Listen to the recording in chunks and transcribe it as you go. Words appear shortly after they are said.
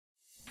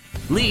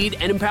Lead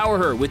and Empower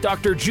Her with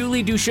Dr.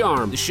 Julie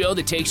Ducharme, the show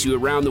that takes you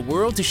around the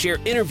world to share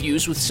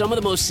interviews with some of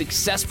the most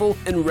successful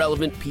and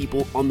relevant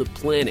people on the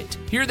planet.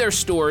 Hear their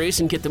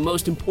stories and get the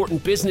most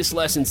important business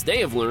lessons they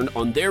have learned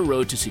on their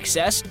road to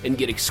success and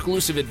get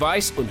exclusive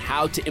advice on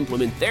how to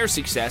implement their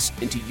success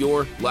into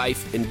your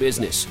life and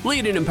business.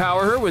 Lead and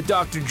Empower Her with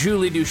Dr.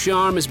 Julie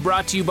Ducharme is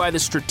brought to you by the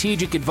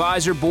Strategic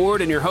Advisor Board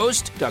and your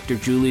host, Dr.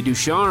 Julie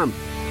Ducharme.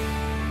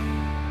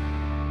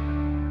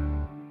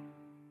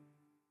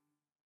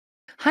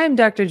 Hi, I'm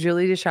Dr.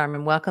 Julie Ducharme,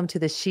 and welcome to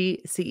the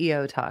She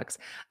CEO Talks.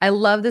 I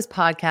love this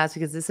podcast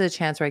because this is a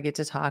chance where I get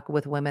to talk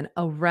with women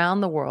around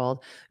the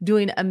world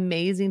doing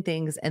amazing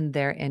things in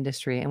their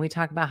industry. And we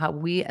talk about how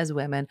we as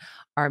women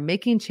are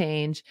making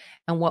change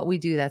and what we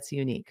do that's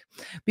unique.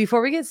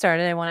 Before we get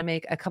started, I want to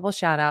make a couple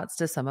shout outs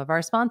to some of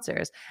our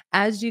sponsors.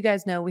 As you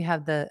guys know, we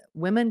have the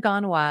Women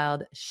Gone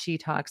Wild She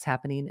Talks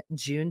happening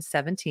June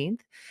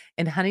 17th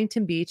in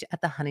Huntington Beach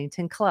at the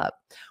Huntington Club.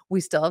 We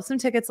still have some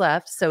tickets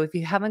left, so if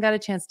you haven't got a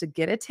chance to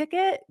get a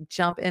ticket,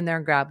 jump in there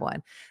and grab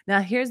one.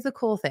 Now, here's the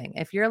cool thing.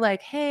 If you're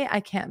like, hey, I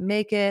can't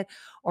make it,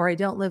 or I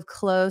don't live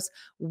close,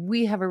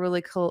 we have a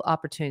really cool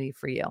opportunity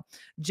for you.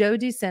 Joe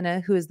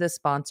DeSena, who is the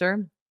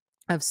sponsor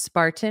of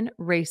Spartan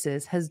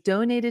Races, has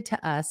donated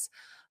to us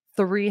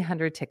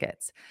 300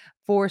 tickets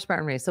for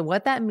Spartan Race. So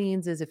what that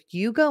means is if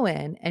you go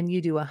in and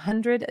you do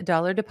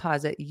 $100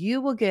 deposit, you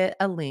will get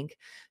a link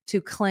to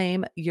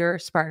claim your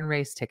Spartan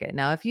Race ticket.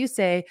 Now, if you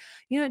say,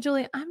 you know,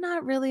 Julie, I'm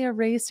not really a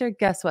racer,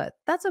 guess what?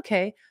 That's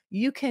okay.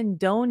 You can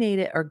donate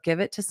it or give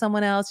it to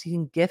someone else. You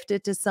can gift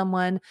it to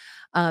someone.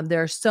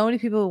 There are so many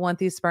people who want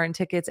these Spartan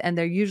tickets, and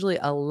they're usually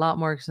a lot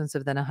more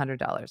expensive than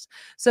 $100.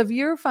 So if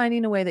you're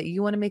finding a way that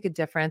you want to make a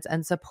difference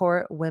and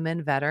support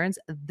women veterans,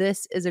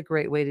 this is a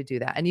great way to do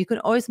that. And you can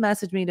always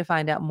message me to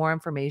find out more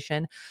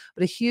information.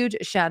 But a huge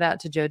shout out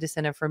to Joe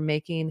DeSena for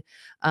making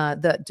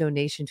the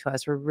donation to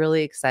us. We're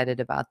really excited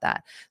about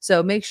that.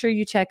 So make sure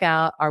you check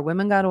out our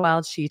Women Gone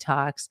Wild She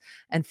Talks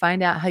and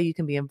find out how you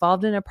can be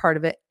involved in a part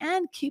of it,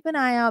 and keep an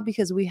eye out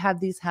because we have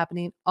these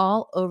happening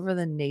all over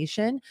the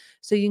nation.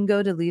 So you can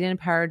go to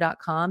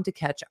leadandempower.com to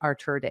catch our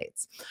tour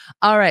dates.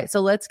 All right, so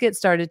let's get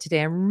started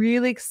today. I'm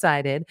really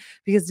excited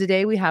because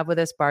today we have with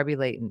us Barbie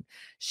Layton.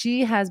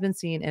 She has been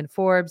seen in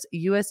Forbes,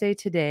 USA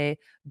Today,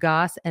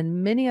 Goss,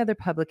 and many other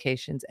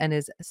publications, and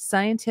is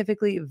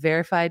scientifically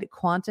verified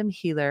quantum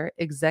healer,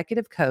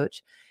 executive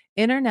coach,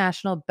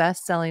 international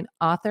best-selling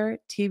author,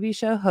 TV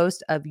show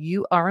host of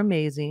You Are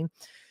Amazing,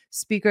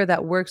 speaker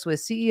that works with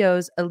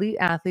CEOs, elite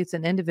athletes,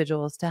 and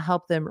individuals to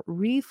help them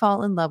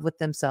re-fall in love with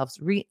themselves,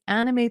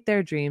 reanimate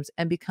their dreams,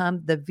 and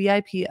become the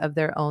VIP of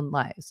their own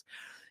lives.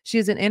 She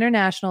is an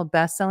international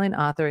best-selling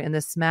author in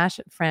the smash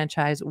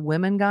franchise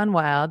Women Gone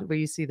Wild, where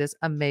you see this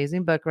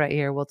amazing book right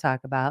here we'll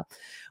talk about,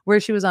 where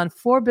she was on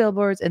 4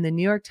 billboards in the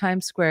New York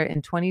Times Square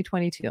in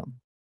 2022.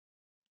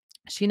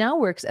 She now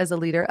works as a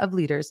leader of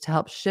leaders to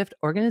help shift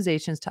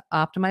organizations to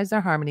optimize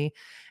their harmony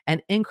and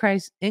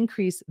increase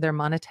their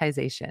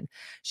monetization.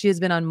 She has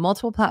been on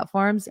multiple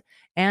platforms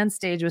and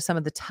stage with some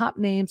of the top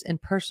names in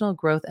personal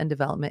growth and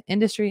development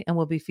industry, and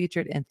will be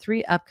featured in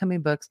 3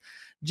 upcoming books,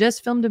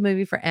 just filmed a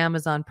movie for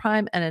Amazon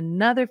Prime, and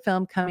another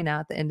film coming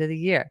out at the end of the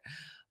year.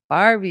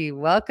 Barbie,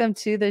 welcome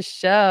to the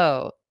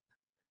show.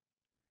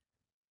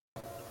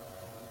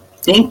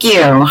 Thank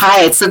you.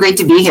 Hi, it's so great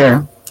to be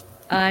here.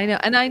 I know.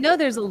 And I know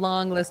there's a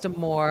long list of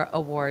more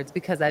awards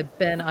because I've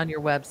been on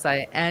your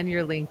website and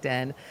your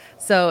LinkedIn.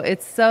 So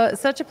it's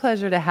such a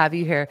pleasure to have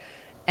you here.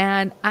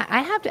 And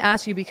I have to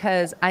ask you,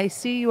 because I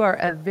see you are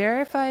a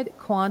verified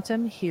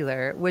quantum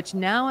healer, which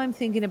now I'm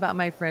thinking about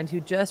my friend who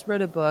just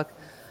wrote a book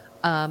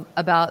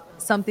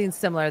about something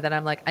similar that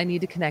I'm like, I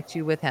need to connect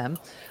you with him.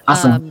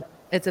 Awesome.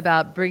 It's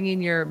about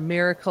bringing your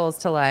miracles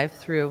to life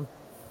through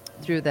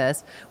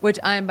this, which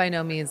I'm by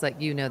no means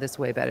like, you know this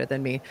way better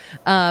than me.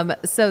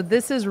 So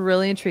this is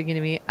really intriguing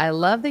to me. I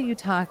love that you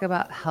talk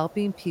about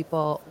helping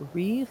people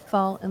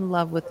re-fall in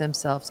love with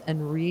themselves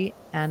and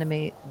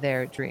reanimate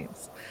their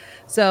dreams.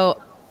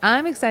 So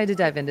I'm excited to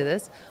dive into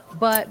this.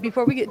 But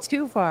before we get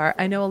too far,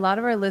 I know a lot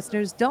of our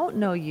listeners don't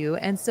know you,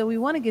 and so we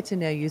want to get to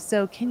know you.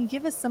 So can you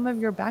give us some of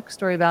your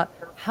backstory about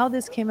how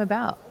this came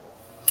about?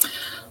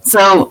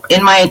 So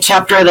in my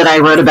chapter that I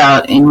wrote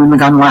about in Women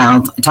Gone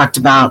Wild, I talked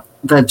about,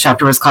 the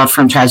chapter was called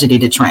From Tragedy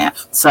to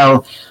Triumph.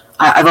 So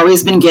I've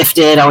always been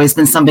gifted, always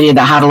been somebody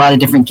that had a lot of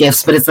different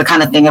gifts, but it's the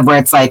kind of thing of where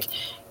it's like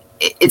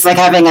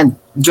having a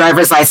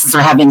driver's license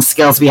or having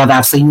skills, we have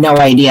absolutely no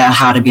idea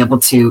how to be able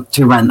to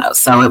run those.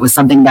 So it was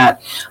something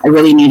that I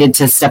really needed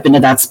to step into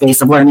that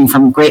space of learning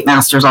from great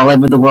masters all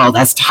over the world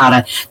as to how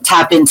to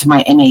tap into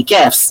my innate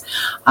gifts.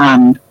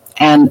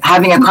 And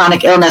having a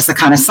chronic illness that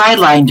kind of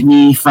sidelined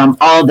me from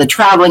all the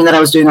traveling that I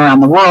was doing around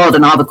the world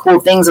and all the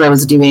cool things that I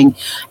was doing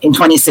in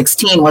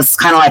 2016 was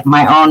kind of like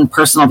my own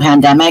personal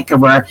pandemic,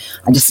 where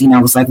I just,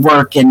 was like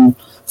work and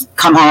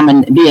come home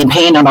and be in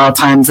pain at all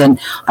times. And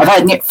I've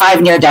had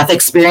 5 near-death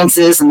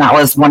experiences, and that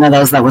was one of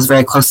those that was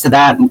very close to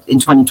that. In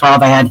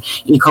 2012, I had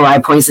E.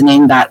 coli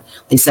poisoning that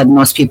they said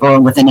most people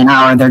within an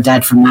hour, they're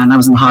dead from that. And I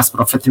was in the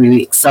hospital for 3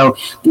 weeks. So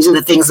these are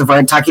the things that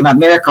we're talking about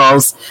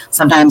miracles.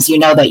 Sometimes you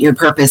know that your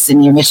purpose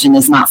and your mission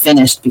is not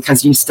finished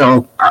because you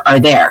still are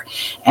there.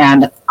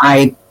 And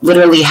I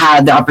literally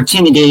had the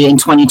opportunity in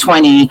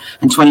 2020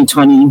 and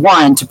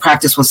 2021 to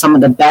practice with some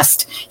of the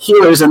best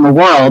healers in the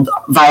world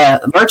via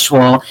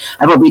virtual.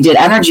 But we did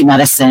energy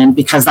medicine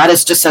because that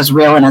is just as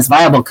real and as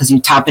viable because you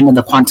tap into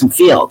the quantum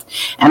field.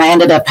 And I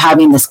ended up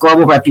having this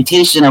global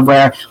reputation of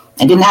where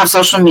I didn't have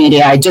social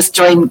media. I just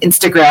joined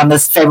Instagram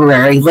this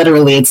February.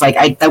 Literally, it's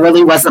like that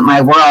really wasn't my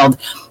world.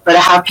 But I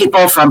have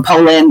people from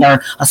Poland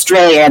or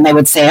Australia, and they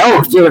would say,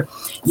 "Oh,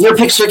 your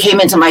picture came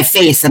into my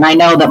face, and I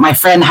know that my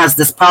friend has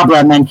this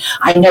problem, and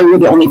I know you're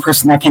the only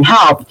person that can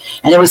help."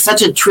 And it was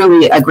such a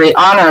truly a great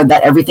honor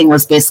that everything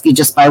was basically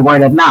just by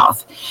word of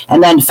mouth.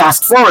 And then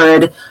fast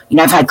forward,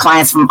 I've had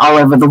clients from all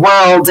over the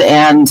world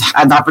and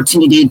had the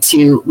opportunity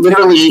to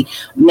literally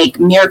make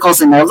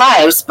miracles in their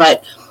lives.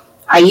 But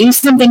I use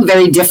something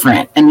very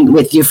different. And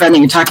with your friend that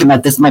you're talking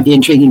about, this might be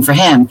intriguing for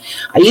him.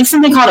 I use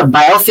something called a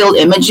biofield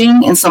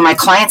imaging. And so my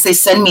clients, they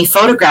send me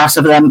photographs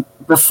of them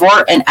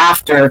before and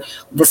after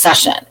the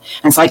session.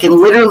 And so I can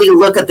literally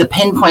look at the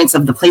pinpoints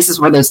of the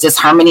places where there's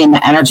disharmony in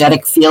the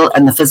energetic field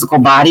and the physical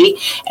body.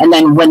 And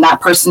then when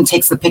that person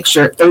takes the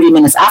picture 30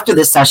 minutes after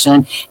this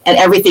session and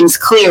everything's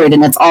cleared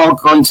and it's all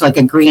going to like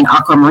a green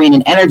aquamarine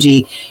and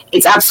energy,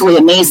 it's absolutely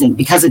amazing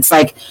because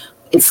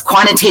it's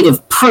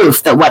quantitative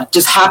proof that what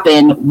just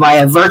happened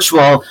via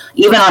virtual,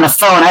 even on a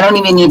phone, I don't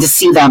even need to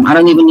see them. I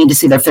don't even need to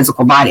see their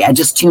physical body. I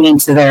just tune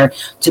into their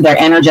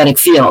energetic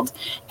field.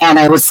 And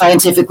I was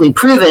scientifically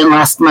proven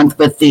last month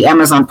with the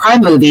Amazon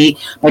Prime movie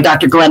by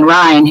Dr. Glenn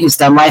Ryan, who's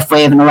done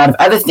LifeWave and a lot of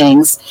other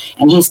things.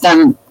 And he's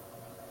done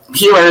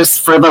healers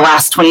for the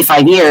last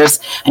 25 years.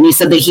 And he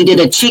said that he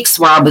did a cheek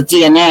swab with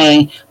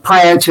DNA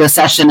prior to a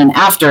session and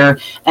after,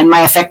 and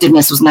my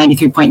effectiveness was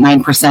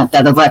 93.9%.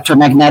 That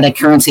electromagnetic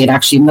currency had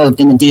actually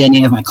moved in the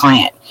DNA of my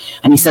client.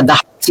 And he said the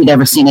highest he'd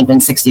ever seen had been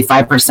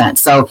 65%.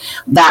 So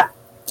that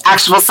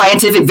actual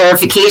scientific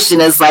verification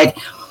is like,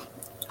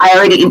 I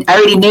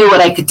already knew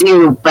what I could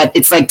do, but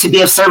it's like to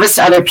be of service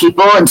to other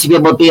people and to be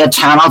able to be a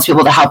channel, to be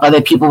able to help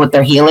other people with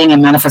their healing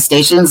and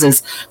manifestations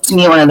is, to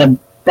me, one of the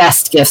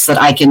best gifts that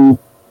I can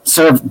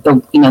serve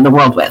the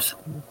world with.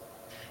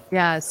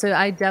 Yeah, so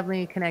I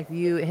definitely connect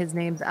you. His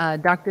name's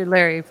Dr.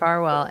 Larry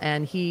Farwell,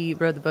 and he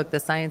wrote the book, The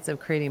Science of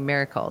Creating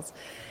Miracles.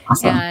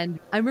 Awesome. And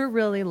I'm a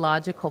really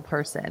logical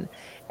person.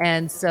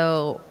 And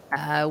so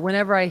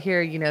whenever I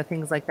hear,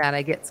 things like that,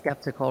 I get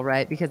skeptical,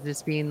 right? Because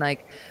just being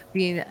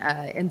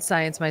in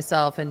science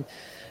myself and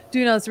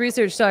doing all this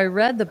research. So I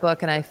read the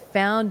book and I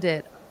found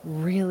it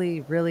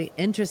really, really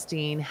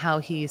interesting how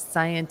he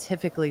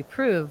scientifically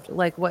proved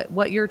like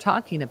what you're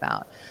talking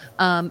about.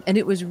 And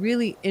it was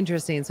really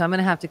interesting. So I'm going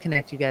to have to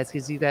connect you guys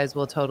because you guys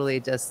will totally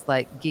just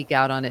like geek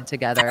out on it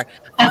together.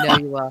 I know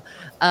you will.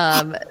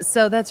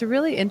 So that's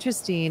really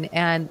interesting.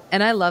 And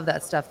I love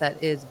that stuff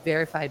that is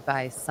verified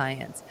by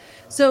science.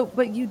 So,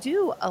 but you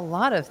do a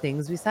lot of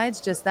things besides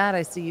just that.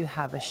 I see you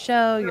have a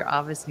show. You're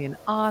obviously an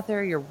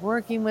author. You're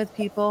working with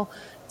people.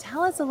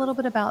 Tell us a little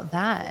bit about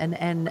that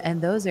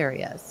and those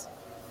areas.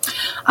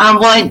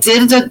 Well, I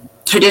did a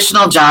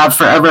traditional job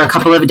for over a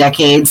couple of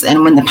decades.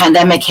 And when the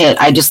pandemic hit,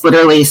 I just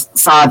literally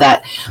saw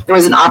that there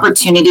was an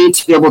opportunity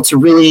to be able to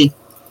really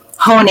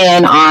hone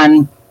in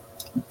on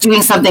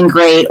doing something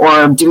great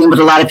or doing what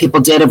a lot of people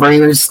did where you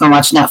were just going to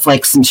watch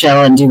Netflix and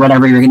chill and do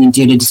whatever you're going to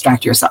do to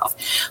distract yourself.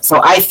 So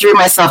I threw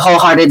myself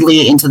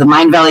wholeheartedly into the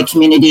Mind Valley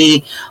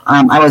community.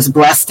 I was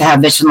blessed to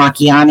have Vishen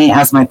Lakhiani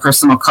as my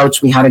personal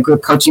coach. We had a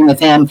group coaching with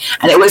him,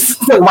 and it was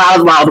the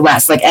wild, wild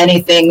west. Like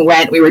anything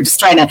went. We were just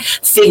trying to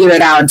figure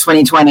it out in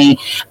 2020.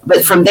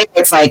 But from there,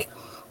 it's like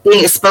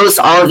being exposed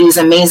to all of these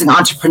amazing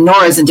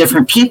entrepreneurs and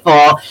different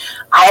people.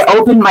 I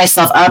opened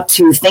myself up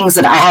to things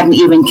that I hadn't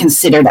even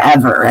considered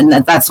ever. And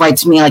that's why,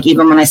 to me, like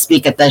even when I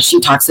speak at the She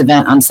Talks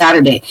event on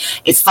Saturday,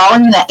 it's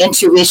following that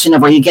intuition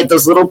of where you get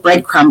those little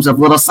breadcrumbs of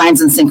little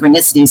signs and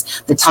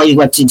synchronicities that tell you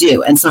what to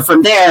do. And so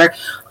from there,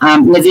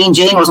 Naveen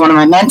Jain was one of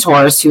my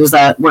mentors who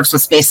works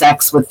with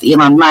SpaceX with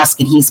Elon Musk,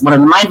 and he's one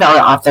of the Mind Valley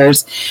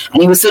authors.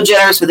 And he was so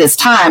generous with his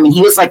time. And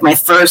he was like my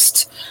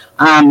first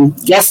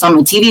guest on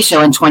the TV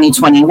show in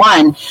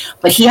 2021,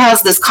 but he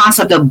has this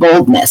concept of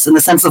boldness in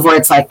the sense of where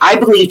it's like, I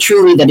believe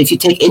truly that if you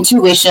take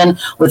intuition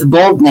with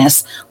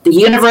boldness, the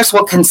universe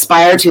will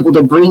conspire to be able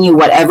to bring you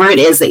whatever it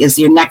is that is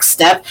your next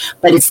step,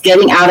 but it's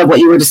getting out of what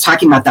you were just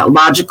talking about, that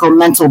logical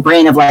mental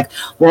brain of like,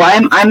 well,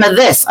 I'm a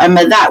this, I'm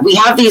a that. We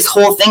have these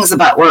whole things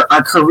about where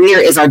our career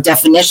is our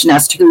definition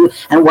as to who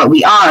and what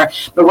we are,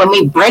 but when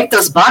we break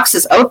those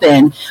boxes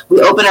open,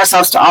 we open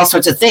ourselves to all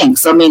sorts of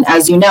things. So, I mean,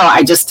 as you know,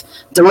 I just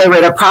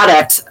delivered a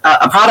product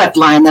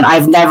line that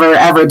I've never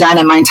ever done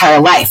in my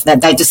entire life.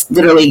 That just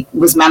literally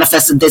was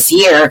manifested this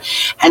year.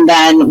 And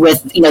then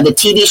with the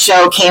TV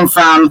show came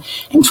from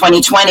in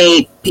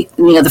 2020.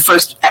 The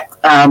first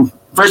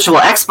virtual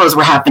expos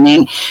were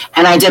happening.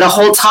 And I did a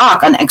whole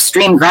talk on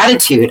extreme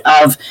gratitude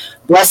of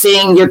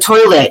blessing your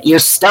toilet, your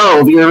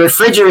stove, your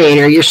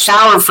refrigerator, your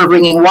shower for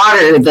bringing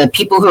water, the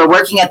people who are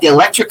working at the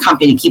electric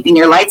company, keeping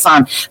your lights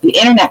on, the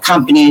internet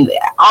company,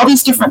 all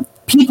these different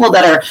people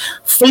that are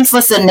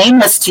faceless and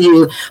nameless to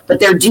you, but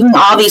they're doing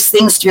all these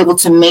things to be able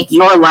to make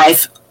your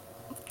life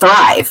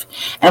thrive.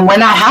 And when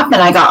that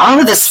happened, I got all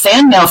of this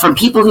fan mail from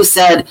people who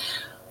said,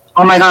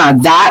 oh my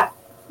God, that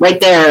right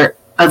there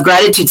of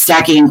gratitude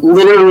stacking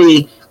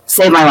literally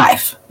saved my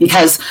life,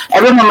 because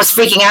everyone was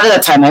freaking out at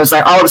that time. I was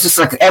like, oh, it was just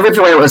like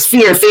everywhere it was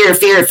fear.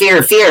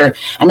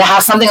 And to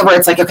have something where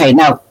it's like, okay,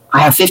 no, I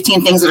have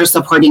 15 things that are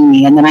supporting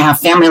me, and then I have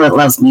family that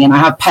loves me, and I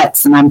have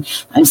pets, and I'm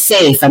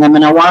safe, and I'm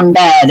in a warm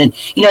bed. And,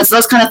 it's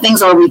those kind of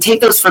things where we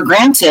take those for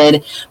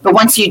granted. But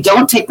once you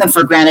don't take them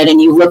for granted and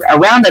you look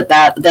around at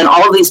that, then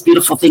all of these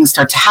beautiful things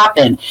start to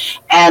happen.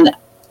 And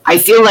I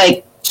feel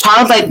like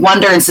childlike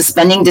wonder and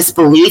suspending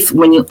disbelief,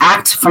 when you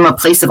act from a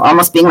place of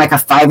almost being like a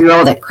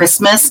 5-year-old at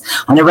Christmas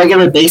on a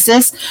regular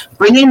basis,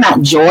 bringing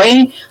that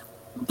joy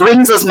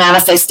brings those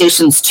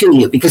manifestations to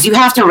you, because you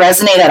have to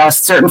resonate at a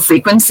certain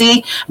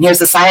frequency. And here's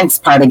the science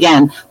part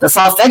again. The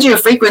solfeggio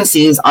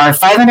frequencies are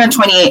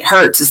 528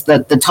 hertz is the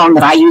tone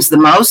that I use the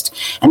most.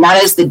 And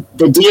that is the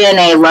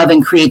DNA love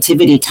and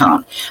creativity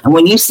tone. And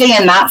when you stay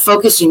in that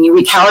focus and you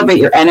recalibrate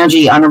your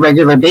energy on a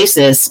regular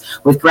basis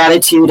with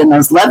gratitude and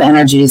those love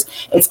energies,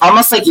 it's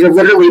almost like you're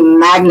literally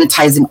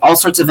magnetizing all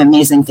sorts of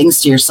amazing things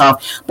to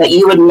yourself that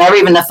you would never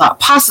even have thought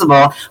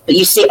possible. But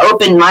you stay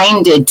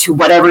open-minded to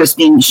whatever is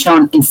being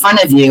shown in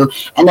front of you.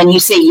 And then you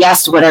say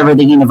yes to whatever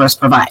the universe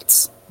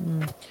provides.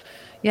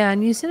 Yeah.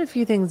 And you said a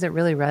few things that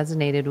really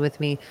resonated with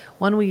me.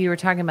 One, where you were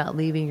talking about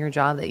leaving your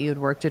job, that you had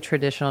worked a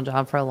traditional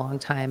job for a long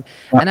time.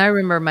 Yeah. And I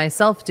remember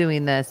myself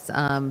doing this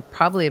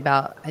probably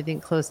about, I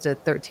think, close to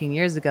 13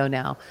 years ago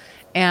now,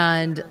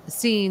 and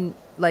seeing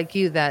like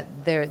you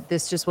that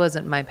this just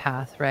wasn't my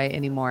path right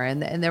anymore.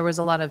 And there was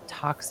a lot of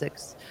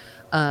toxics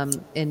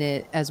in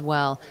it as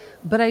well.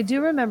 But I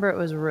do remember it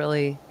was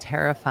really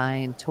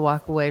terrifying to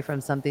walk away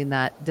from something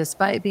that,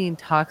 despite being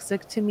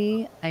toxic to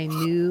me, I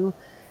knew,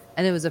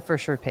 and it was a for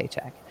sure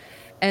paycheck.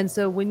 And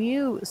so when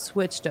you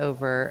switched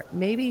over,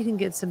 maybe you can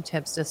get some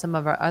tips to some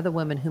of our other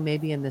women who may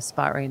be in this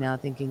spot right now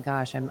thinking,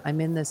 gosh,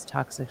 I'm in this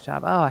toxic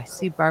job. Oh, I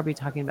see Barbie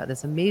talking about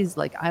this amazing,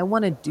 like I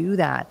want to do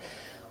that.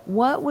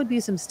 What would be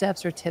some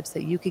steps or tips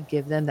that you could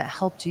give them that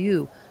helped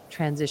you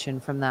transition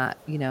from that,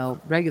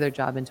 regular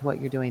job into what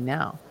you're doing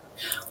now?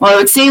 Well, I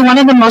would say one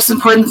of the most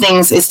important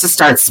things is to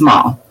start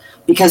small,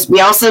 because we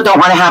also don't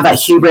want to have that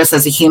hubris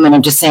as a human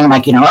of just saying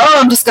like,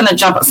 I'm just going to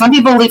jump. Some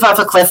people leap off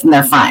a cliff and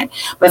they're fine.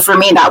 But for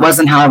me, that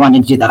wasn't how I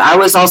wanted to do that. I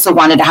was also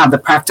wanted to have the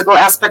practical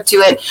aspect to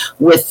it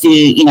with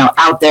the,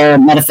 out there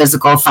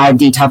metaphysical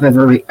 5D type of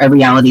a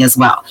reality as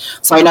well.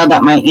 So I know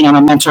that my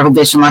mentor,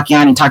 Vishen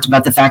Lakhiani, talked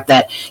about the fact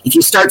that if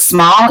you start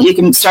small, you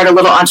can start a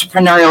little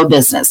entrepreneurial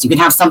business. You can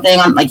have something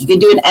on, like you can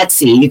do an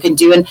Etsy, you can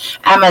do an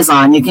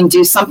Amazon, you can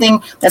do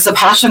something that's a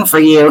passion for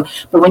you.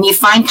 But when you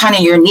find kind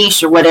of your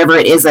niche or whatever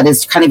it is that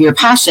is kind of your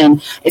passion,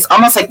 it's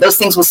almost like those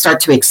things will start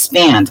to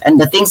expand. And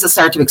the things that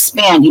start to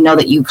expand,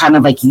 that you kind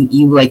of like,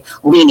 you like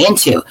lean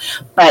into.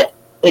 But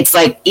it's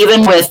like,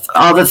 even with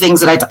all the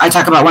things that I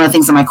talk about, one of the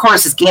things in my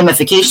course is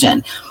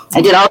gamification.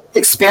 I did all these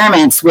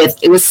experiments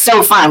it was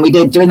so fun. We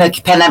did during the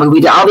pandemic, we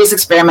did all these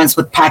experiments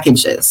with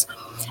packages.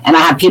 And I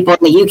had people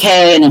in the UK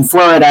and in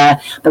Florida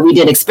that we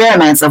did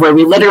experiments of where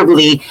we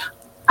literally,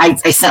 I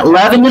sent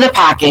love into the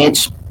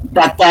package.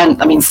 Back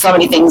then, so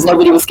many things,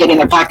 nobody was getting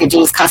their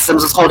packages,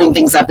 customs was holding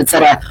things up,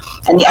 etc.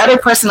 And the other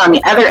person on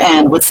the other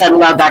end would send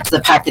love back to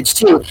the package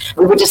too.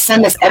 We would just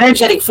send this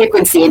energetic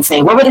frequency and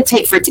say, what would it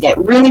take for it to get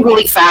really,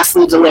 really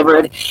fastly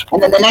delivered?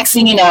 And then the next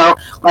thing you know,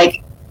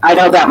 like, I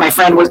know that my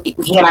friend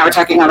he and I were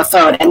talking on the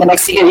phone, and the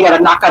next thing you got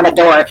a knock on the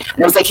door, and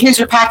it was like, here's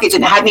your package,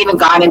 and it hadn't even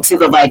gone into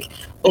the,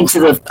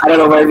 I don't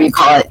know, whatever you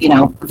call it,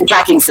 the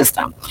tracking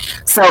system.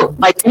 So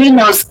by doing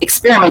those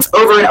experiments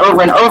over and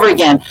over and over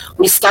again,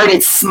 we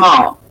started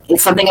small.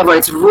 It's something where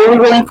it's really,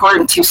 really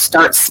important to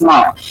start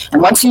small.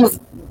 And once you've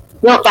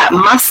built that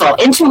muscle,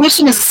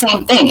 intuition is the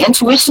same thing.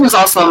 Intuition is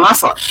also a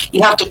muscle.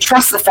 You have to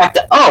trust the fact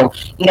that,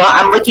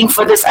 I'm looking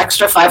for this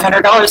extra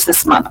 $500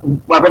 this month.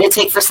 What would it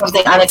take for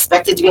something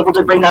unexpected to be able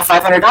to bring that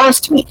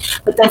 $500 to me?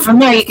 But then from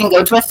there, you can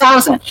go to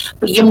 1,000.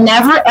 But you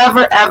never,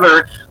 ever,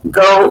 ever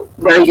go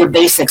where your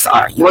basics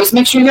are. You always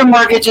make sure your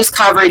mortgage is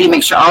covered. You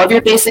make sure all of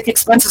your basic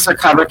expenses are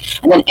covered.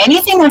 And then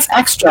anything that's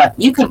extra,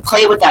 you can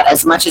play with that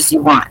as much as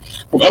you want.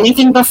 But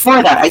anything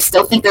before that, I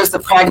still think there's the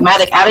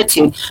pragmatic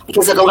attitude,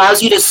 because it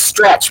allows you to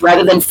stretch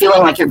rather than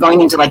feeling like you're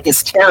going into like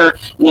this terror,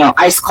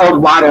 ice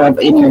cold water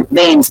in your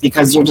veins,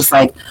 because you're just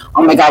like,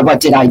 oh my God, what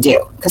did I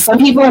do? Because some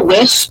people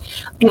wish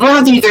people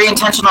have to be very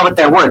intentional with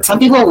their words. Some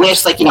people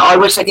wish, like, I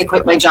wish I could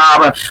quit my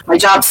job, or my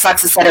job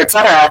sucks, et cetera, et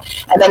cetera.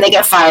 And then they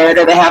get fired,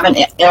 or they have an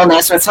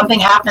illness, or something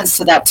happens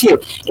to that too.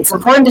 It's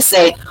important to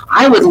say,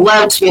 I would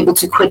love to be able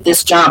to quit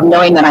this job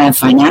knowing that I am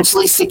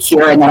financially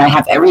secure and that I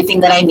have everything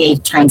that I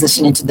need to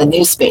transition into the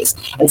new space.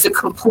 It's a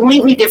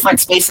completely different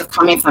space of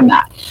coming from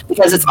that,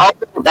 because it's all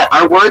that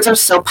our words are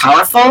so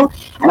powerful.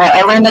 And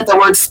I learned that the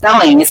word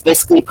spelling is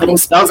basically putting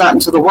spells out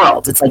into the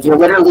world. It's like you're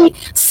literally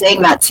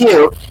saying that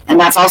too. And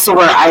that's also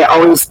where I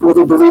always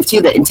really believe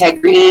too, that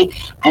integrity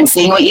and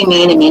saying what you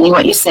mean and meaning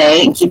what you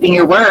say and keeping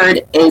your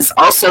word is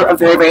also a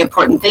very, very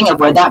important thing, of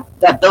where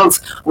that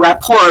builds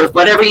rapport,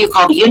 whatever you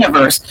call the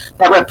universe,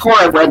 that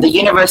rapport where the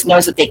universe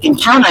knows that they can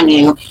count on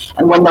you.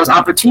 And when those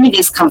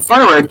opportunities come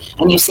forward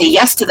and you say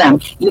yes to them,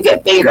 you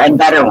get bigger and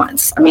better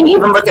ones. I mean,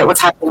 even look at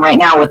what's happening right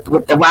now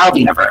with the Wild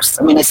universe.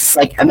 I mean, it's just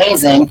like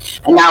amazing.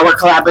 And now we're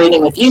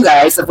collaborating with you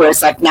guys, of where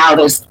it's like now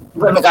there's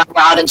Women Gone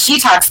Wild and She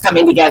Talks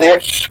coming together.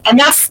 And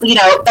that's,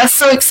 that's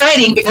so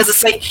exciting, because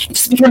it's like, it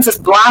just becomes this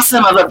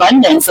blossom of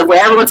abundance of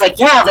where everyone's like,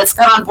 yeah, let's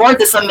get on board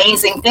this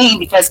amazing thing,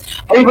 because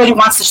everybody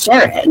wants to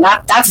share it. And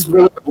that's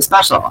really, really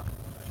special.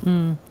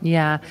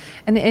 Yeah.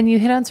 And you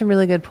hit on some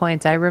really good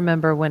points. I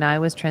remember when I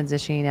was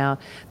transitioning out,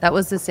 that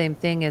was the same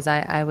thing. As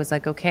I was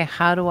like, okay,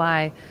 how do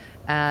I,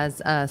 as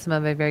some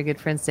of my very good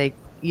friends say,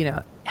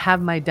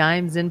 have my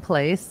dimes in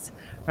place,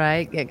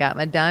 right? I got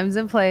my dimes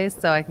in place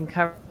so I can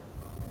cover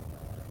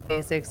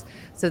basics.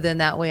 So then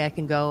that way I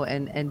can go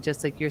and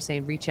just like you're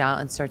saying, reach out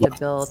and start to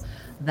build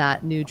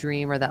that new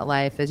dream or that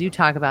life, as you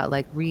talk about,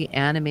 like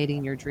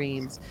reanimating your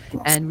dreams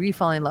and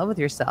re-falling in love with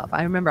yourself.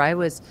 I remember I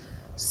was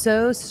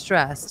so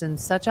stressed in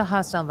such a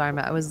hostile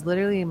environment. I was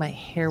literally, my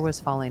hair was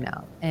falling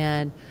out,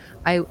 and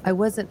I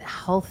wasn't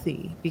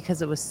healthy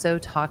because it was so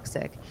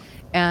toxic.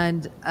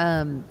 And,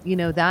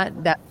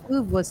 that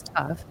move was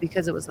tough,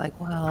 because it was like,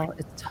 well,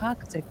 it's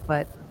toxic,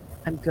 but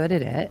I'm good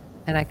at it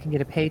and I can get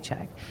a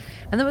paycheck.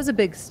 And that was a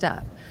big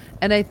step.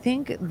 And I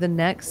think the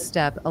next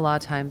step, a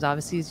lot of times,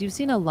 obviously, is you've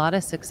seen a lot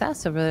of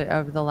success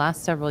over the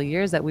last several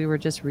years that we were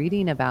just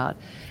reading about.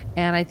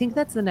 And I think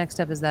that's the next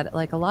step, is that,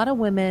 like, a lot of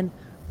women,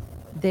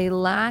 they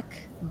lack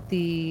what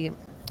do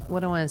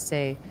I want to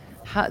say?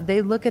 How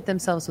they look at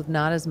themselves with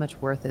not as much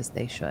worth as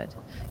they should.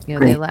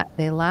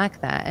 They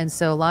lack that. And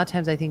so a lot of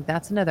times I think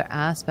that's another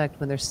aspect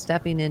when they're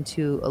stepping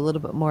into a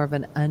little bit more of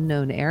an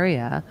unknown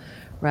area,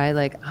 right?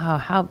 Like, oh,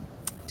 how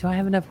do I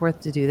have enough worth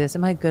to do this?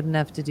 Am I good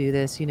enough to do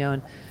this?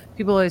 And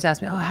people always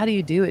ask me, oh, how do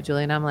you do it,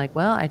 Julie? And I'm like,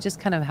 well, I just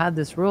kind of had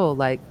this rule,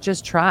 like,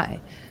 just try.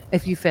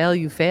 If you fail,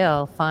 you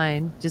fail.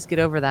 Fine. Just get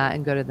over that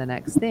and go to the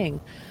next thing.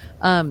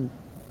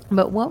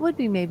 But what would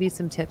be maybe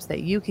some tips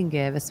that you can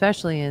give,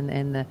 especially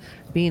in the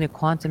being a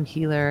quantum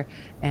healer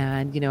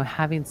and,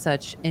 having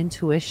such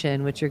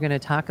intuition, which you're going to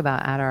talk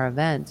about at our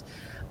event?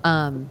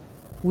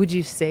 Would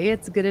you say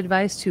it's good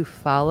advice to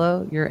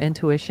follow your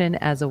intuition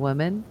as a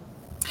woman?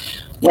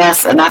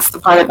 Yes, and that's the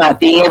part about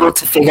being able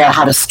to figure out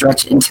how to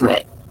stretch into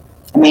it.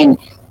 I mean,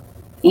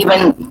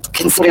 even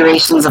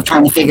considerations of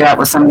trying to figure out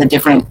what some of the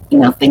different,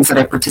 things that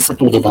I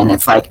participated in.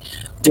 It's like,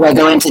 do I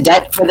go into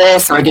debt for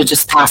this, or do I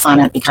just pass on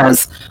it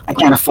because I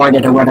can't afford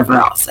it or whatever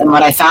else? And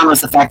what I found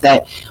was the fact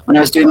that when I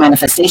was doing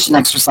manifestation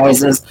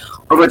exercises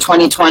over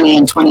 2020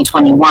 and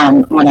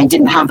 2021, when I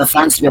didn't have the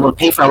funds to be able to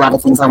pay for a lot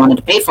of things I wanted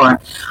to pay for, I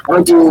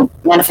would do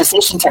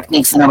manifestation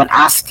techniques, and I would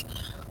ask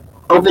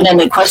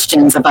open-ended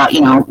questions about,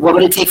 what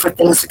would it take for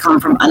things to come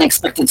from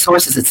unexpected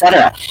sources,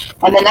 etc.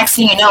 And the next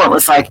thing you know, it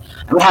was like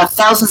I would have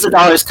thousands of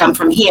dollars come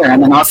from here,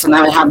 and then also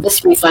I would have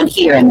this refund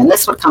here, and then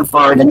this would come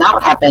forward, and that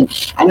would happen,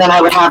 and then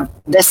I would have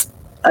this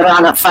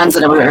amount of funds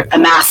that were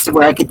amassed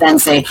where I could then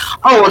say,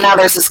 oh, well, now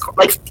there's this,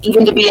 like,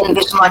 even to be in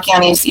Vision Lock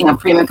County's,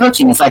 premium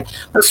coaching, it's like,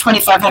 those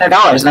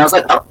 $2,500. And I was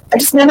like, oh, I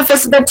just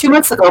manifested that 2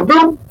 months ago.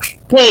 Boom,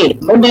 paid,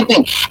 boom, boom,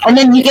 boom. And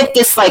then you get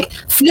this, like,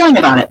 feeling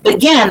about it. But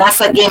again, that's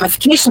that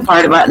gamification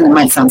part about it, and it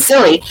might sound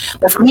silly,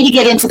 but for me to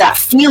get into that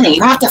feeling,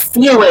 you have to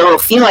feel what it will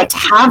feel like to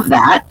have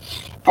that.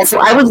 And so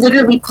I would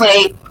literally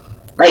play,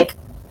 like,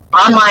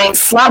 online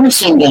slot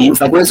machine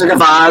games like Wizard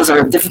of Oz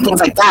or different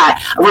things like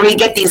that, where we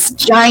get these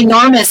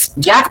ginormous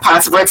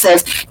jackpots where it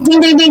says,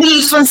 ding, ding, ding, ding,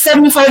 you just won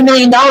 $75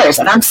 million.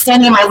 And I'm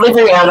standing in my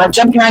living room, and I'm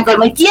jumping around going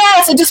like,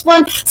 yes, I just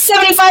won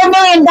 $75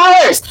 million.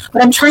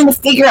 But I'm trying to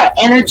figure out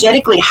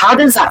energetically, how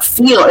does that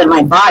feel in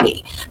my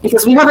body?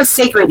 Because we have a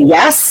sacred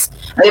yes,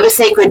 and we have a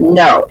sacred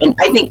no. And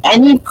I think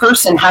any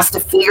person has to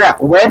figure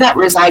out where that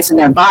resides in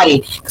their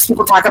body, because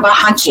people talk about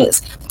hunches.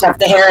 They talk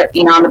the hair,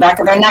 on the back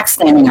of their neck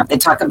standing up. They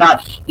talk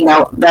about,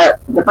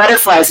 the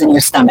butterflies in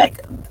your stomach.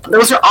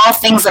 Those are all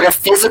things that are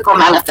physical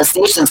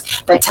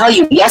manifestations that tell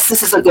you, yes,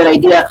 this is a good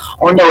idea,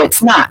 or no,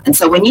 it's not. And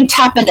so when you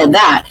tap into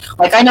that,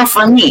 like I know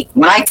for me,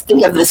 when I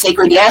think of the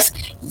sacred yes,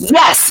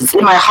 it's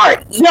in my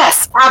heart.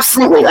 Yes,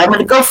 absolutely, I'm going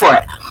to go for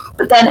it.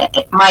 But then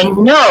my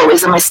no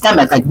is in my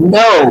stomach, like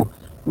no.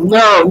 And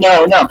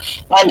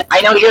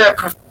I know you're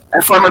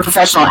a former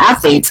professional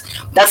athlete.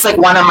 That's like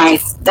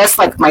that's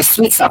like my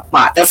sweet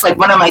spot. That's like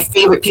one of my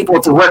favorite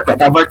people to work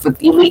with. I've worked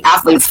with elite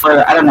athletes for,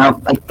 I don't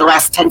know, like the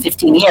last 10,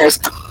 15 years.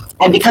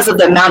 And because of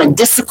the amount of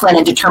discipline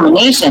and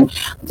determination,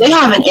 they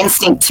have an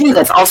instinct too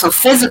that's also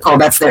physical.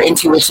 That's their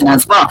intuition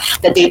as well,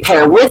 that they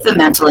pair with the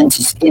mental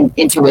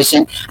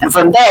intuition. And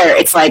from there,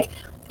 it's like,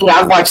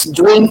 I've watched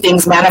dream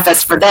things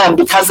manifest for them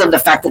because of the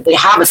fact that they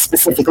have a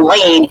specific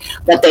lane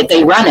that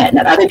they run in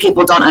that other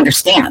people don't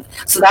understand.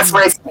 So that's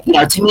where it's,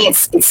 to me,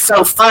 it's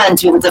so fun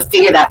to be able to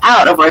figure that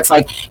out, of where it's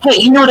like, hey,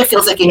 you know what it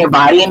feels like in your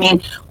body. I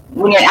mean,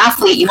 when you're an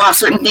athlete, you have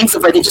certain things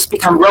where they just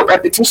become rote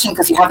repetition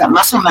because you have that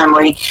muscle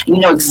memory and you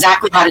know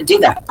exactly how to do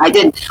that. I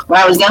did, when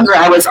I was younger,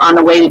 I was on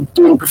the way to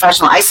doing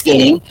professional ice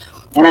skating.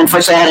 And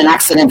unfortunately, I had an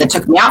accident that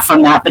took me out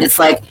from that. But it's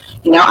like,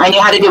 I knew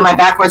how to do my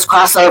backwards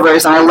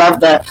crossovers. And I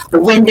loved the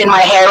wind in my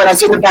hair when I was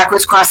doing the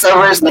backwards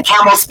crossovers and the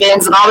camel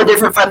spins and all the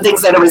different fun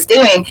things that I was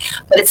doing.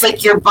 But it's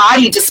like your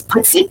body just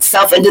puts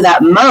itself into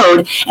that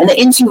mode. And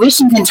the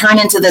intuition can turn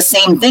into the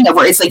same thing, of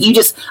where it's like you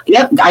just,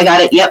 yep, I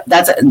got it. Yep,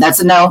 that's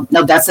a no.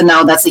 No, that's a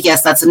no. That's a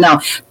yes. That's a no.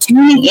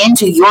 Tuning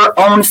into your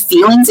own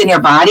feelings in your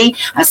body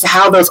as to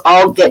how those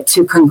all get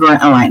to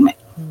congruent alignment.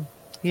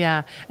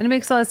 Yeah. And it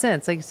makes a lot of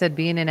sense. Like you said,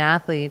 being an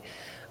athlete,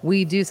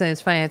 we do something.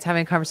 It's funny. I was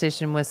having a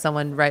conversation with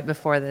someone right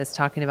before this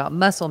talking about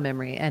muscle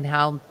memory and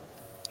how,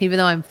 even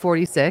though I'm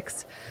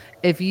 46,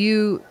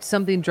 if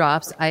something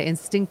drops, I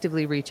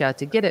instinctively reach out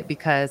to get it,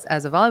 because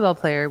as a volleyball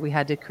player, we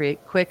had to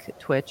create quick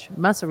twitch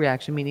muscle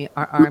reaction, meaning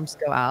our arms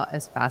go out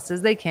as fast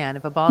as they can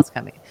if a ball's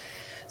coming.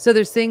 So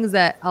there's things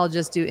that I'll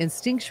just do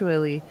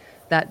instinctually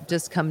that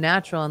just come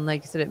natural. And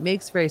like you said, it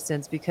makes very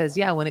sense because,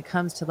 when it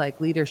comes to like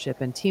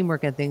leadership and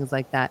teamwork and things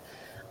like that,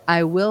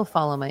 I will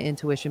follow my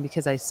intuition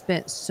because I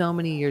spent so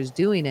many years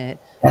doing it.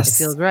 Yes.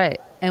 It feels right.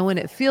 And when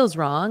it feels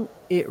wrong,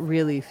 it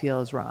really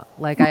feels wrong.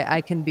 Like I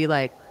can be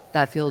like,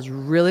 that feels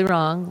really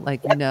wrong.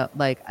 Like,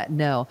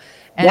 no.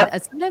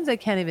 And sometimes I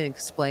can't even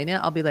explain it.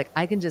 I'll be like,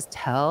 I can just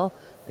tell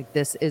like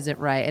this isn't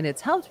right. And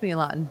it's helped me a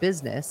lot in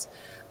business.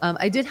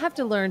 I did have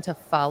to learn to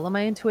follow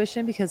my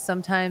intuition because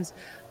sometimes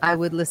I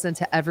would listen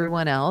to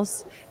everyone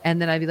else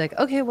and then I'd be like,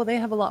 okay, well, they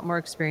have a lot more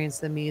experience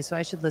than me, so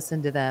I should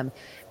listen to them.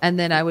 And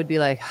then I would be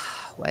like,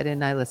 why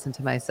didn't I listen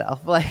to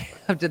myself? Like,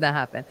 how did that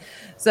happen?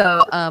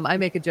 So I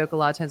make a joke a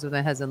lot of times with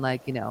my husband,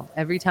 like,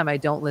 every time I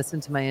don't listen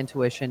to my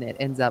intuition, it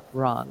ends up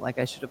wrong. Like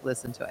I should have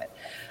listened to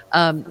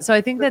it. So I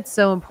think that's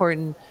so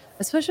important,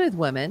 especially with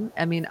women.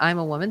 I mean, I'm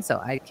a woman, so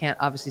I can't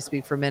obviously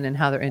speak for men and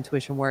how their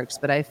intuition works,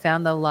 but I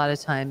found that a lot of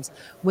times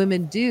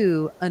women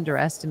do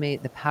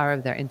underestimate the power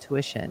of their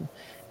intuition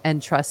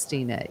and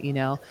trusting it,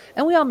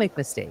 and we all make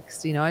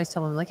mistakes. I always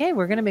tell them like, hey,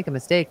 we're going to make a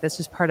mistake. That's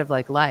just part of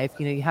like life.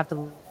 You have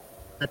to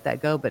let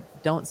that go, but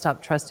don't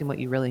stop trusting what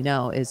you really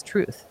know is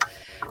truth.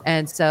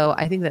 And so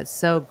I think that's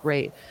so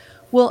great.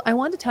 Well, I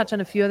want to touch on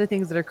a few other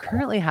things that are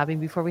currently happening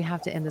before we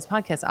have to end this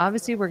podcast.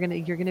 Obviously, you're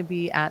going to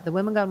be at the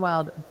Women Gone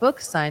Wild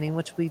book signing,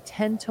 which will be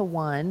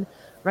 10-1,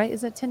 right?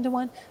 Is it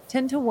 10-1?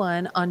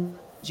 10-1 on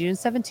June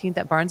 17th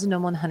at Barnes &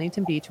 Noble in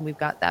Huntington Beach. And we've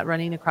got that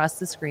running across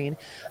the screen.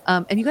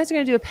 And you guys are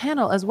going to do a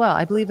panel as well,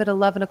 I believe at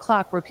 11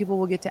 o'clock, where people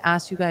will get to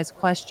ask you guys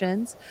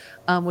questions,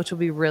 which will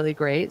be really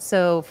great.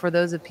 So for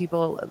those of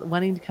people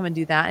wanting to come and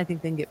do that, I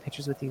think they can get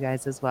pictures with you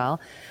guys as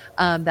well.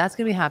 That's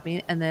going to be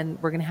happening. And then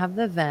we're going to have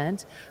the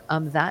event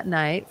that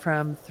night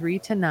from 3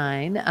 to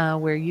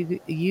 9, where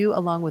you,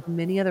 along with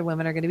many other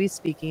women, are going to be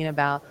speaking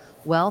about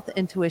wealth,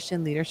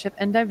 intuition, leadership,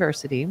 and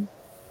diversity.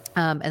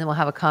 And then we'll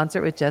have a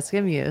concert with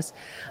Jessica Muse.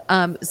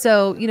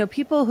 So,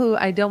 people who,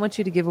 I don't want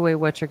you to give away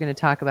what you're going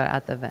to talk about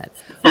at the event,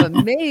 but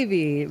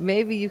maybe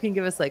you can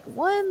give us like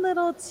one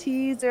little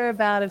teaser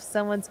about if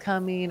someone's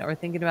coming or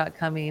thinking about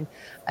coming,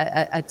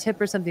 a tip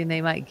or something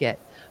they might get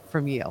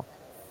from you.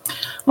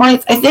 Well,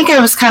 I think I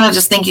was kind of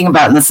just thinking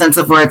about in the sense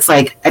of where it's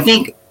like, I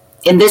think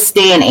in this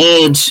day and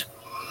age,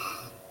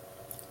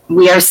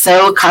 we are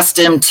so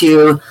accustomed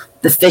to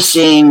the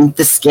phishing,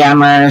 the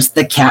scammers,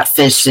 the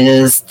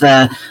catfishes,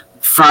 the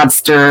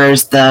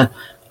fraudsters,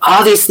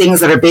 all these things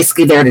that are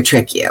basically there to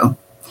trick you.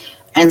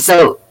 And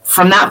so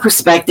from that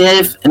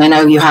perspective, and I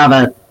know you have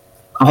a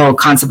whole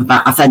concept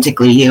about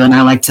authentically you, and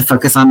I like to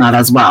focus on that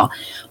as well,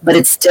 but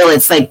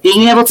it's like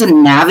being able to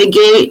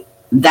navigate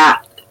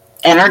that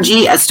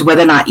energy as to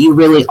whether or not you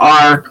really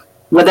are,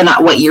 whether or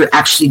not what you're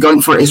actually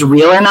going for is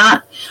real or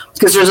not,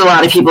 because there's a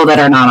lot of people that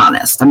are not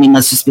honest. I mean,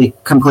 let's just be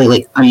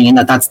completely,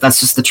 that's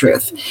just the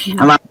truth. Mm-hmm.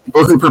 A lot of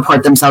people who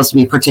purport themselves to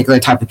be a particular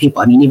type of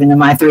people. I mean, even in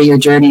my 3-year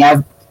journey,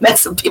 I've met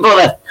some people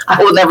that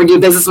I will never do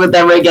business with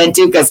ever again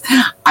too, because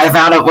I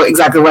found out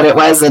exactly what it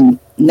was, and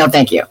no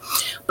thank you.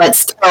 But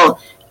still,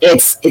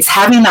 it's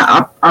having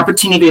that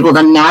opportunity to be able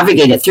to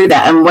navigate it through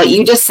that. And what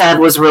you just said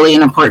was really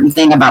an important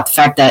thing about the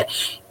fact that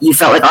you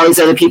felt like all these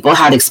other people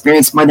had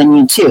experience more than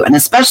you too. And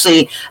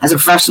especially as a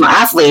professional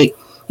athlete,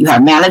 you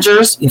have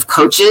managers, you have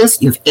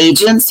coaches, you have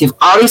agents, you have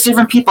all these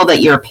different people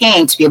that you're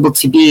paying to be able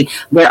to be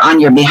there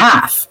on your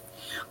behalf.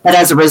 But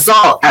as a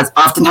result, as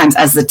oftentimes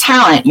as the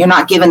talent, you're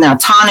not given the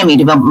autonomy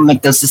to be able to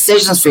make those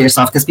decisions for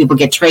yourself because people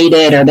get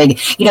traded or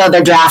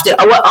they're drafted,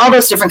 all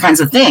those different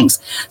kinds of things.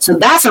 So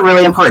that's a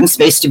really important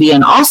space to be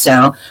in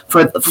also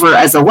for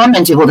as a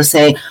woman to be able to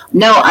say,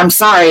 no, I'm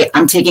sorry,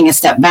 I'm taking a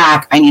step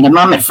back. I need a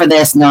moment for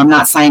this. No, I'm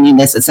not signing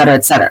this, et cetera,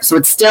 et cetera. So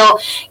it's still,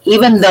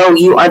 even though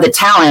you are the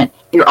talent,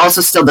 you're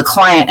also still the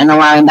client and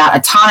allowing that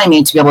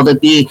autonomy to be able to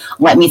be,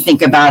 let me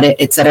think about it,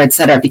 et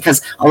cetera,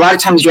 because a lot of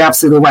times you're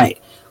absolutely right.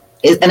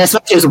 And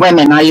especially as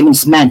women, not even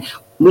just men,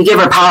 we give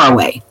our power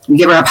away. We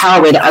give our power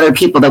away to other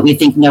people that we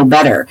think know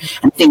better,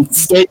 and think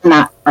stay in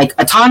that like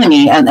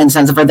autonomy and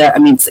sense of their. I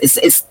mean,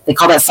 it's they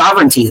call that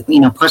sovereignty.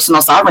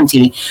 Personal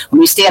sovereignty.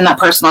 When you stay in that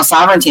personal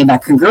sovereignty and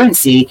that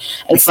congruency,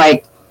 it's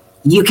like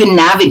you can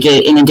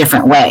navigate in a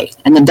different way.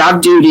 And the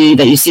dog duty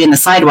that you see in the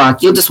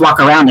sidewalk, you'll just walk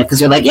around it because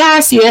you're like, yeah,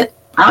 I see it.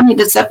 I don't need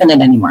to step in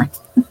it anymore.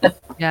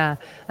 Yeah,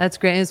 that's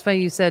great. And it's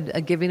funny you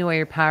said giving away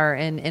your power.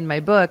 In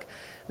my book,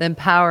 the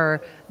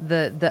Empower,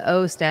 the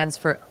O stands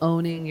for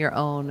owning your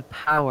own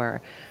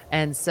power.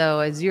 And so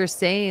as you're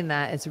saying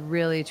that, it's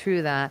really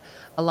true that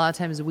a lot of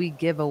times we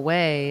give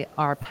away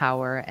our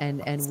power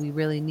and we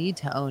really need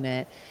to own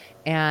it.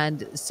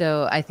 And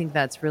so I think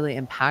that's really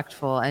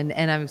impactful.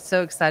 And I'm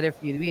so excited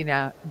for you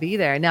to be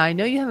there. Now, I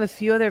know you have a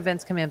few other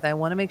events coming up that I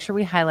want to make sure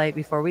we highlight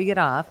before we get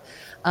off.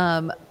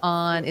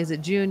 Is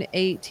it June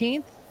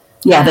 18th?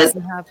 Yeah,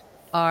 we have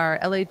our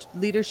LA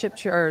Leadership,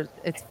 or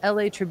it's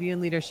LA Tribune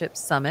Leadership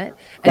Summit.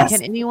 And yes.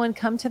 Can anyone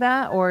come to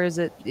that, or is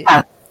it?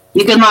 Yeah.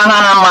 You can log on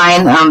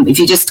online. If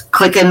you just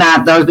click in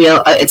that, there'll be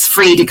it's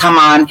free to come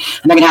on. And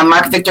they're going to have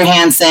Mark Victor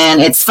Hansen.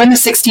 It's from the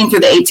 16th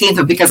through the 18th,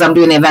 but because I'm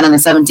doing the event on the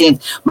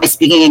 17th, my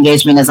speaking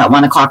engagement is at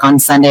 1:00 on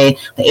Sunday,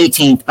 the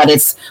 18th. But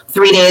it's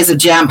 3 days of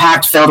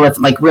jam-packed, filled with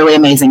like really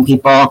amazing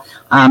people,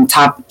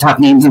 top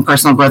names in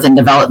personal growth and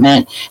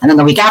development. And then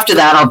the week after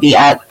that, I'll be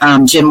at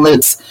Jim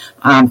Lute's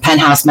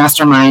Penthouse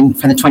Mastermind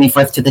from the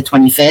 24th to the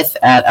 25th,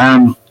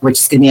 which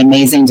is going to be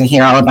amazing to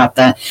hear all about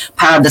the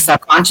power of the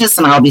subconscious.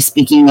 And I'll be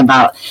speaking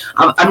about,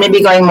 I'm going to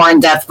be going more in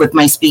depth with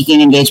my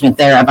speaking engagement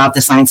there about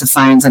the science of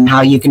signs and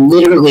how you can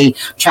literally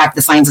track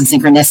the signs and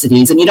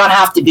synchronicities. And you don't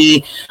have to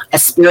be a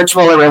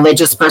spiritual or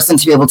religious person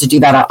to be able to do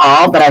that at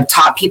all. But I've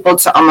taught people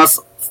to almost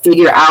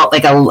figure out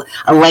like a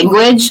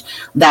language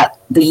that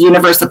the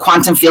universe, the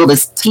quantum field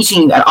is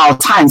teaching at all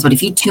times. But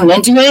if you tune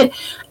into it,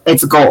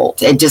 it's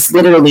gold. It just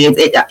literally,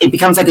 it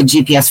becomes like a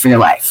GPS for your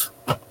life.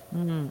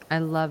 I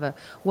love it.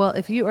 Well,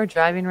 if you are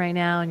driving right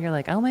now and you're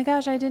like, oh my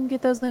gosh, I didn't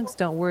get those links,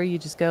 don't worry. You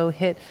just go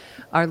hit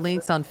our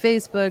links on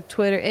Facebook,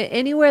 Twitter,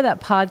 anywhere that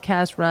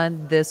podcast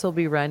run, this will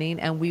be running,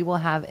 and we will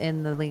have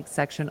in the link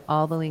section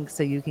all the links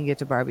so you can get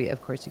to Barbie.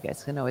 Of course, you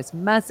guys can always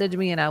message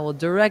me and I will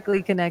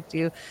directly connect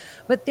you.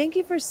 But thank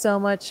you so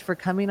much for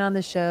coming on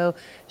the show,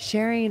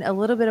 sharing a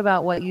little bit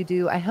about what you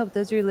do. I hope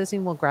those of you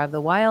listening will grab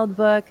the Wild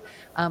book.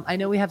 I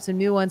know we have some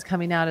new ones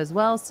coming out as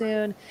well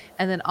soon.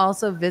 And then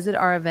also visit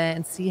our event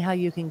and see how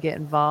you can get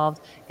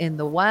involved in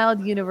the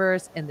Wild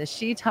universe, in the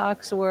She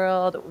Talks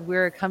world.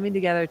 We're coming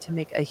together to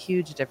make a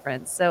huge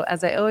difference. So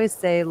as I always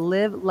say,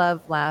 live,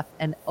 love, laugh,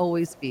 and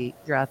always be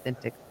your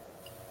authentic.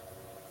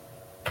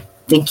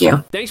 Thank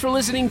you. Thanks for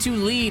listening to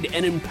Lead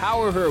and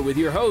Empower Her with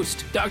your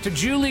host, Dr.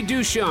 Julie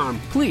Ducharme.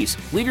 Please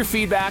leave your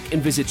feedback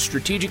and visit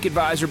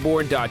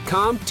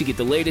strategicadvisorboard.com to get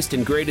the latest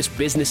and greatest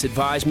business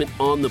advisement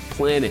on the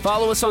planet.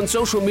 Follow us on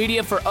social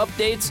media for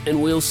updates,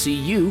 and we'll see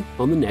you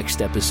on the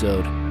next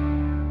episode.